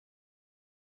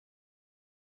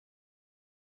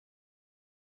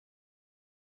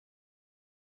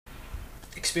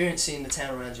experiencing the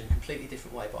town around you in a completely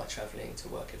different way by travelling to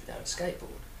work every day on a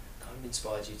skateboard kind of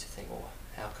inspired you to think, well,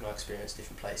 how can I experience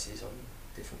different places on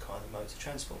different kind of modes of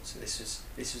transport? So this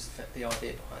was the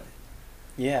idea behind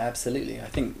it. Yeah, absolutely. I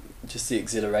think just the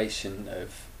exhilaration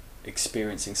of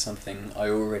experiencing something I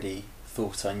already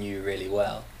thought I knew really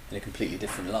well in a completely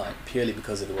different light, purely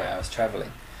because of the way I was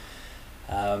travelling,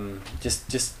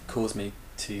 just caused me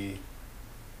to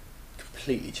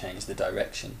completely change the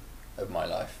direction of my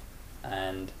life.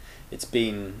 And it's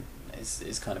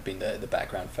kind of been the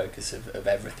background focus of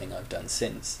everything I've done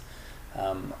since.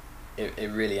 It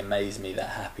really amazed me that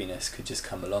happiness could just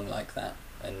come along like that.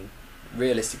 And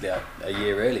realistically, a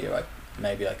year earlier,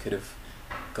 maybe I could have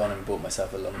gone and bought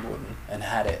myself a longboard and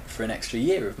had it for an extra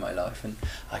year of my life, and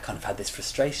I kind of had this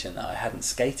frustration that I hadn't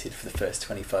skated for the first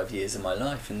 25 years of my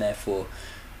life, and therefore,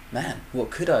 man,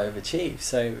 what could I have achieved?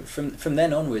 So from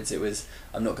then onwards, it was,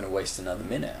 I'm not going to waste another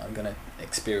minute. I'm going to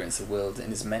experience the world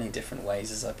in as many different ways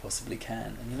as I possibly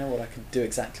can. And you know what, I could do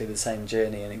exactly the same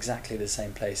journey in exactly the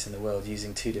same place in the world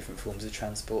using two different forms of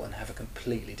transport and have a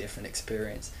completely different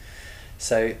experience.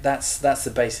 So that's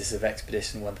the basis of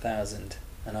Expedition 1000,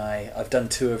 and I've done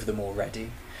 2 of them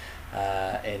already.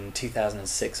 In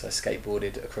 2006 I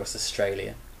skateboarded across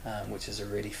Australia, which is a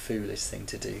really foolish thing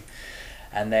to do,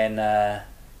 and then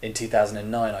in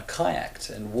 2009 I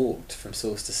kayaked and walked from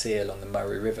source to sea along the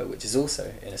Murray River, which is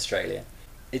also in Australia.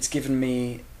 It's given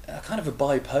me a kind of a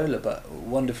bipolar but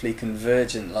wonderfully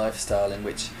convergent lifestyle in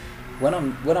which when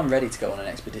I'm ready to go on an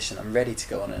expedition, I'm ready to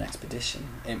go on an expedition.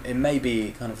 It may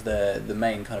be kind of the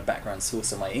main kind of background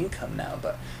source of my income now,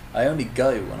 but I only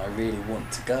go when I really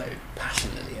want to go,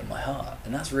 passionately in my heart,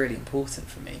 and that's really important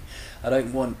for me. I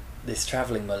don't want this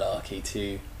travelling malarkey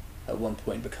to at one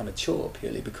point become a chore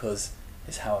purely because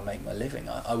it's how I make my living.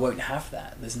 I won't have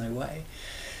that, there's no way.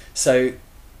 So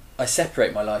I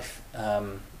separate my life,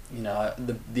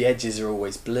 the edges are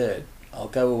always blurred. I'll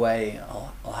go away,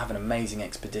 I'll have an amazing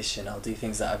expedition, I'll do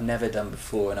things that I've never done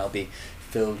before, and I'll be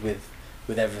filled with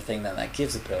everything that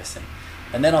gives a person.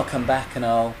 And then I'll come back and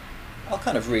I'll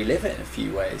kind of relive it in a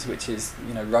few ways, which is,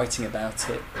 writing about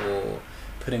it or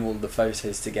putting all the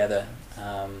photos together,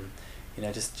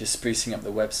 just sprucing up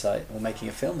the website or making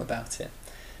a film about it.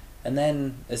 And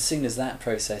then as soon as that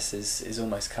process is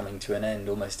almost coming to an end,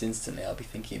 almost instantly I'll be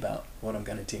thinking about what I'm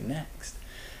going to do next.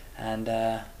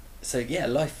 And so yeah,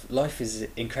 life is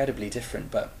incredibly different,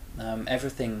 but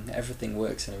everything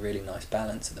works in a really nice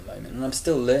balance at the moment, and I'm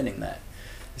still learning that.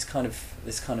 This kind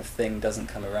of thing doesn't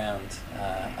come around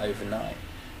overnight.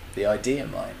 The idea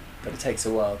might, but it takes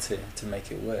a while to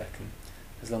make it work, and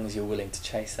as long as you're willing to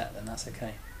chase that, then that's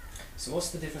okay. So what's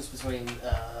the difference between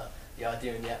the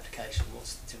idea and the application?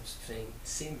 What's the difference between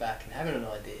sitting back and having an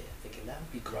idea, thinking that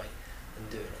would be great, and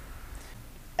doing it?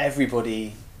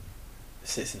 Everybody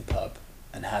sits in a pub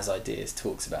and has ideas,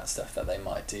 talks about stuff that they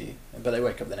might do, but they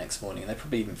wake up the next morning and they've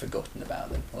probably even forgotten about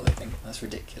them, or they think that's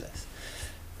ridiculous.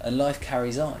 And life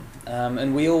carries on,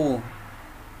 and we all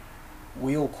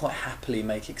quite happily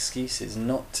make excuses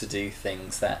not to do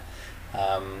things that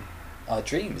are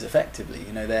dreams. Effectively,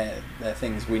 they're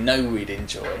things we know we'd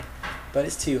enjoy, but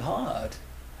it's too hard.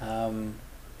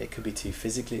 It could be too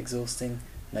physically exhausting.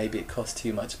 Maybe it costs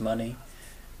too much money.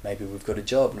 Maybe we've got a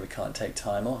job and we can't take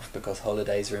time off because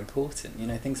holidays are important.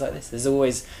 Things like this. There's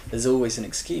always an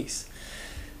excuse.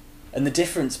 And the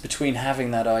difference between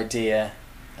having that idea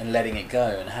and letting it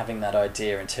go, and having that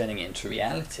idea and turning it into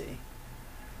reality,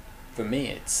 for me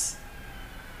it's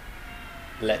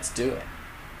let's do it.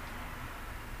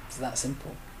 It's that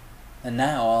simple. And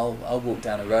now I'll walk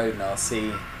down a road and I'll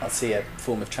see a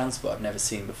form of transport I've never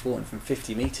seen before, and from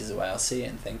 50 metres away I'll see it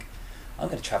and think, I'm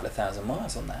going to travel 1,000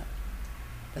 miles on that.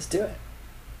 Let's do it.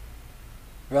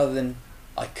 Rather than,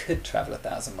 I could travel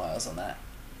 1,000 miles on that,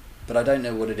 but I don't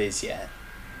know what it is yet,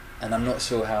 and I'm not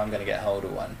sure how I'm going to get hold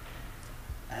of one,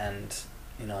 and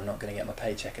I'm not going to get my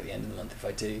paycheck at the end of the month if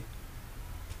I do.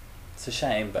 It's a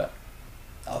shame, but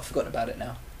I've forgotten about it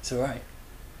now. It's alright.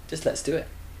 Just let's do it.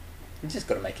 You just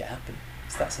got to make it happen.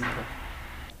 It's that simple.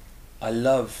 I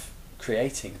love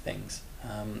creating things,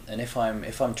 and if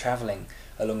I'm travelling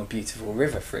along a beautiful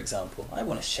river, for example, I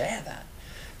want to share that.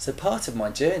 So part of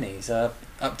my journeys are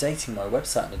updating my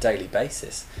website on a daily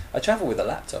basis. I travel with a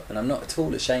laptop, and I'm not at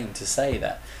all ashamed to say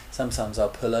that sometimes I'll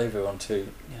pull over onto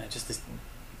just this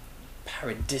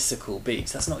paradisical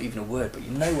beach. That's not even a word, but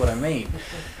you know what I mean.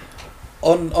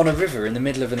 On a river in the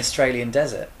middle of an Australian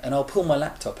desert, and I'll pull my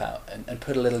laptop out and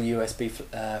put a little USB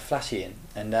flashy in,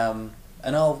 and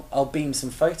I'll beam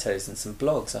some photos and some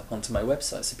blogs up onto my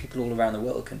website so people all around the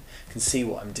world can see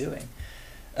what I'm doing.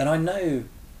 And I know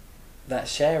that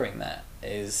sharing that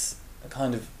is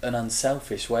kind of an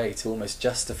unselfish way to almost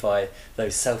justify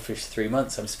those selfish 3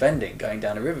 months I'm spending going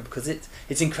down a river, because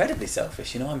it's incredibly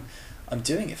selfish. You know, I'm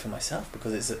doing it for myself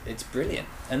because it's brilliant,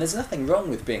 and there's nothing wrong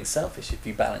with being selfish if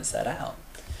you balance that out.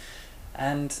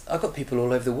 And I've got people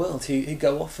all over the world who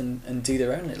go off and do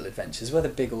their own little adventures, whether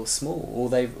big or small, or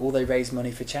they raise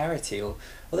money for charity, or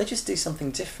they just do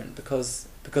something different because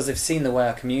they've seen the way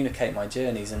I communicate my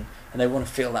journeys, and they want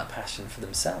to feel that passion for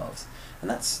themselves. And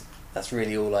that's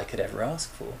really all I could ever ask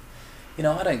for. You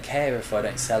know, I don't care if I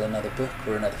don't sell another book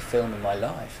or another film in my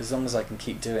life, as long as I can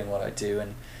keep doing what I do,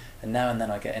 and now and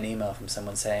then I get an email from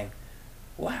someone saying,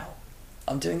 wow,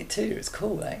 I'm doing it too, it's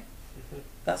cool, eh?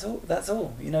 That's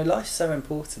all. You know, life's so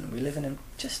important. We live in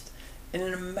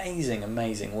an amazing,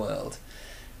 amazing world.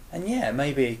 And yeah,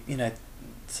 maybe, you know,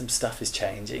 some stuff is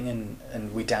changing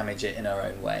and we damage it in our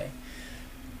own way.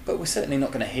 But we're certainly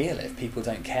not going to heal it if people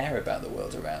don't care about the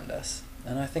world around us.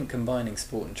 And I think combining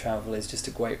sport and travel is just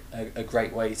a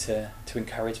great way to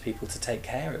encourage people to take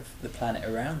care of the planet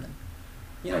around them.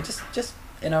 You know, just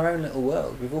in our own little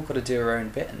world, we've all got to do our own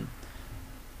bit, and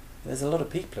there's a lot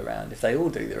of people around. If they all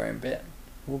do their own bit,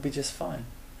 we'll be just fine.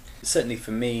 Certainly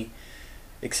for me,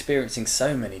 experiencing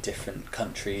so many different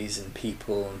countries and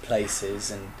people and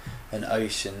places and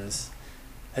oceans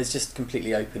has just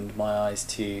completely opened my eyes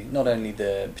to not only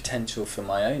the potential for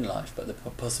my own life, but the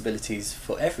possibilities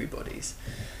for everybody's.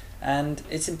 And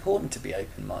it's important to be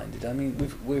open-minded. I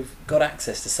mean, we've got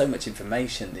access to so much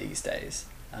information these days,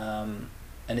 and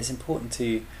it's important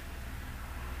to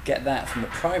get that from a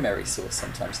primary source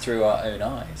sometimes through our own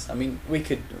eyes. I mean, we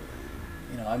could,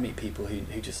 you know, I meet people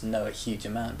who just know a huge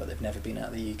amount, but they've never been out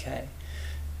of the UK.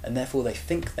 And therefore they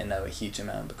think they know a huge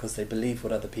amount because they believe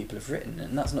what other people have written.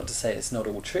 And that's not to say it's not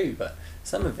all true, but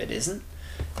some of it isn't.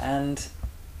 And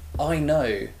I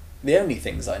know, the only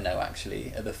things I know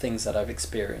actually are the things that I've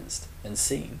experienced and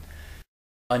seen.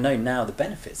 I know now the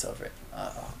benefits of it.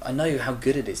 I know how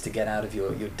good it is to get out of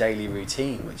your daily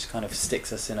routine, which kind of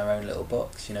sticks us in our own little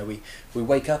box. You know, we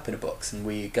wake up in a box, and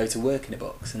we go to work in a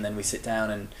box, and then we sit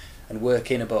down and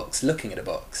work in a box looking at a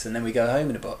box, and then we go home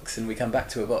in a box, and we come back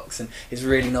to a box, and it's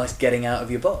really nice getting out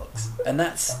of your box. And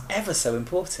that's ever so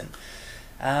important.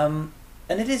 And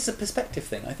it is a perspective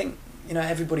thing. I think, you know,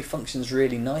 everybody functions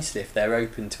really nicely if they're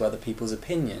open to other people's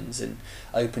opinions and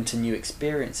open to new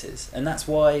experiences. And that's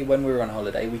why when we're on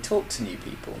holiday we talk to new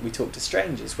people, we talk to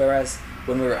strangers, whereas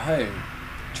when we're at home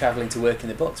travelling to work in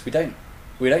the box, we don't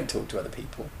talk to other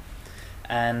people.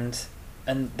 And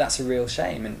that's a real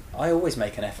shame. And I always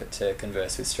make an effort to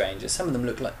converse with strangers. Some of them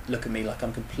look at me like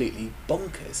I'm completely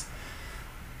bonkers,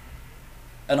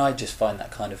 and I just find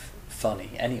that kind of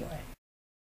funny anyway.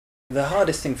 The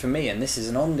hardest thing for me, and this is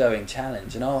an ongoing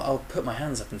challenge, and I'll put my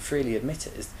hands up and freely admit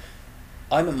it, is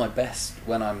I'm at my best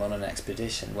when I'm on an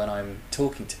expedition, when I'm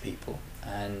talking to people,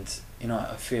 and you know,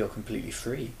 I feel completely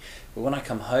free. But when I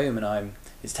come home, and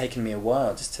it's taken me a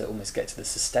while just to almost get to the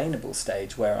sustainable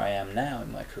stage where I am now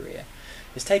in my career.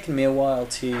 It's taken me a while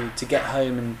to get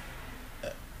home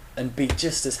and be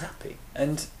just as happy,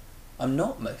 and I'm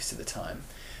not most of the time,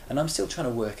 and I'm still trying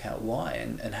to work out why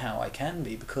and how I can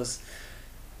be, because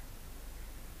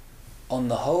on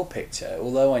the whole picture,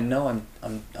 although I know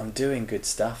I'm doing good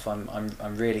stuff,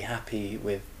 I'm really happy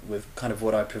with kind of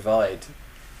what I provide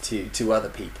to other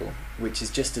people, which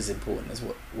is just as important as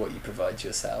what you provide to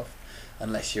yourself,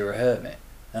 unless you're a hermit,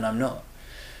 and I'm not.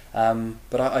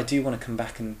 But I do want to come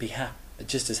back and be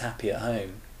just as happy at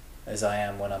home as I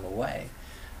am when I'm away,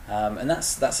 and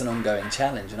that's an ongoing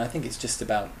challenge. And I think it's just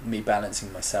about me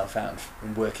balancing myself out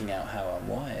and working out how I'm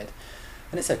wired.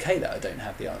 And it's okay that I don't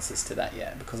have the answers to that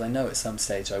yet, because I know at some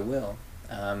stage I will.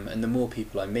 And the more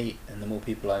people I meet, and the more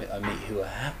people I meet who are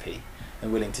happy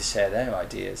and willing to share their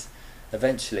ideas,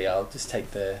 eventually I'll just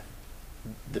take the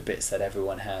bits that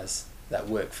everyone has that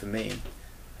work for me,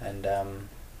 and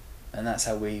that's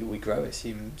how we grow as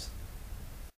humans.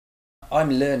 I'm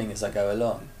learning as I go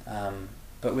along,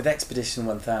 but with Expedition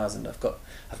 1000 I've got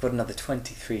another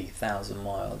 23,000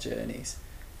 mile journeys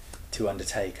to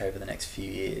undertake over the next few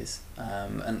years,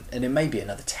 and it may be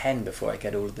another 10 before I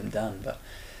get all of them done, but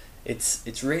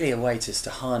it's really a way just to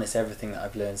harness everything that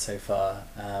I've learned so far,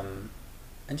 and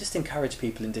just encourage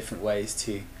people in different ways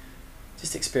to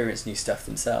just experience new stuff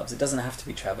themselves. It doesn't have to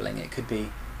be travelling. It could be,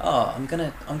 I'm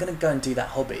gonna go and do that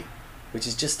hobby, which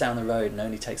is just down the road and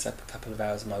only takes up a couple of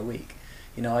hours of my week.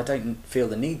 You know, I don't feel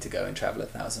the need to go and travel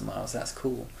 1,000 miles. That's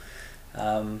cool.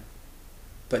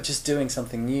 But just doing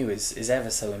something new is ever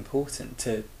so important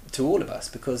to all of us,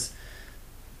 because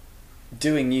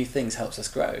doing new things helps us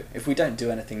grow. If we don't do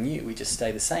anything new, we just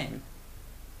stay the same.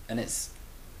 And it's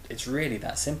really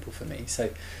that simple for me. So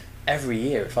every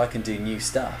year, if I can do new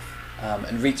stuff,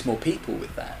 and reach more people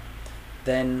with that,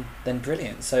 then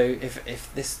brilliant. So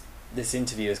if this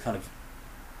interview has kind of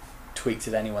tweaked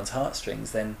at anyone's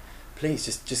heartstrings, then please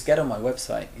just get on my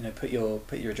website, you know, put your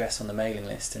address on the mailing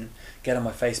list and get on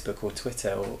my Facebook or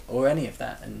Twitter or any of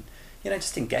that, and you know,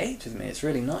 just engage with me. It's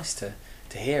really nice to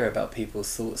hear about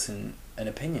people's thoughts and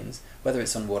opinions, whether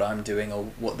it's on what I'm doing or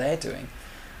what they're doing.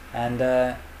 And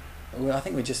well, I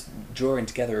think we're just drawing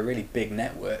together a really big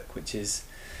network, which is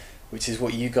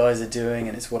what you guys are doing,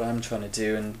 and it's what I'm trying to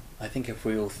do. And I think if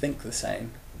we all think the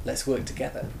same, let's work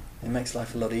together. It makes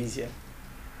life a lot easier.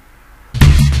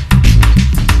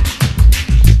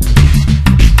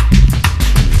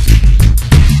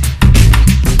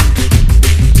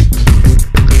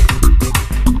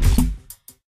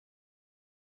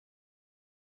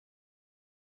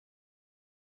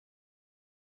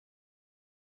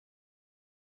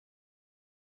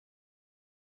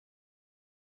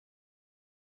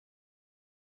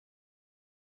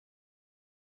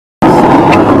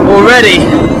 Already,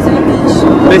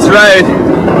 this road,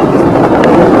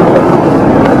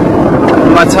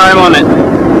 my time on it,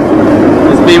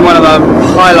 has been one of the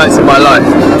highlights of my life.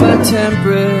 A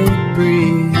temperate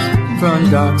breeze, from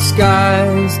dark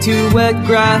skies to wet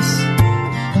grass.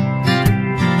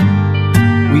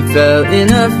 We fell in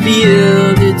a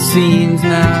field, it seems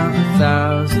now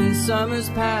 1,000 summers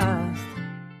past.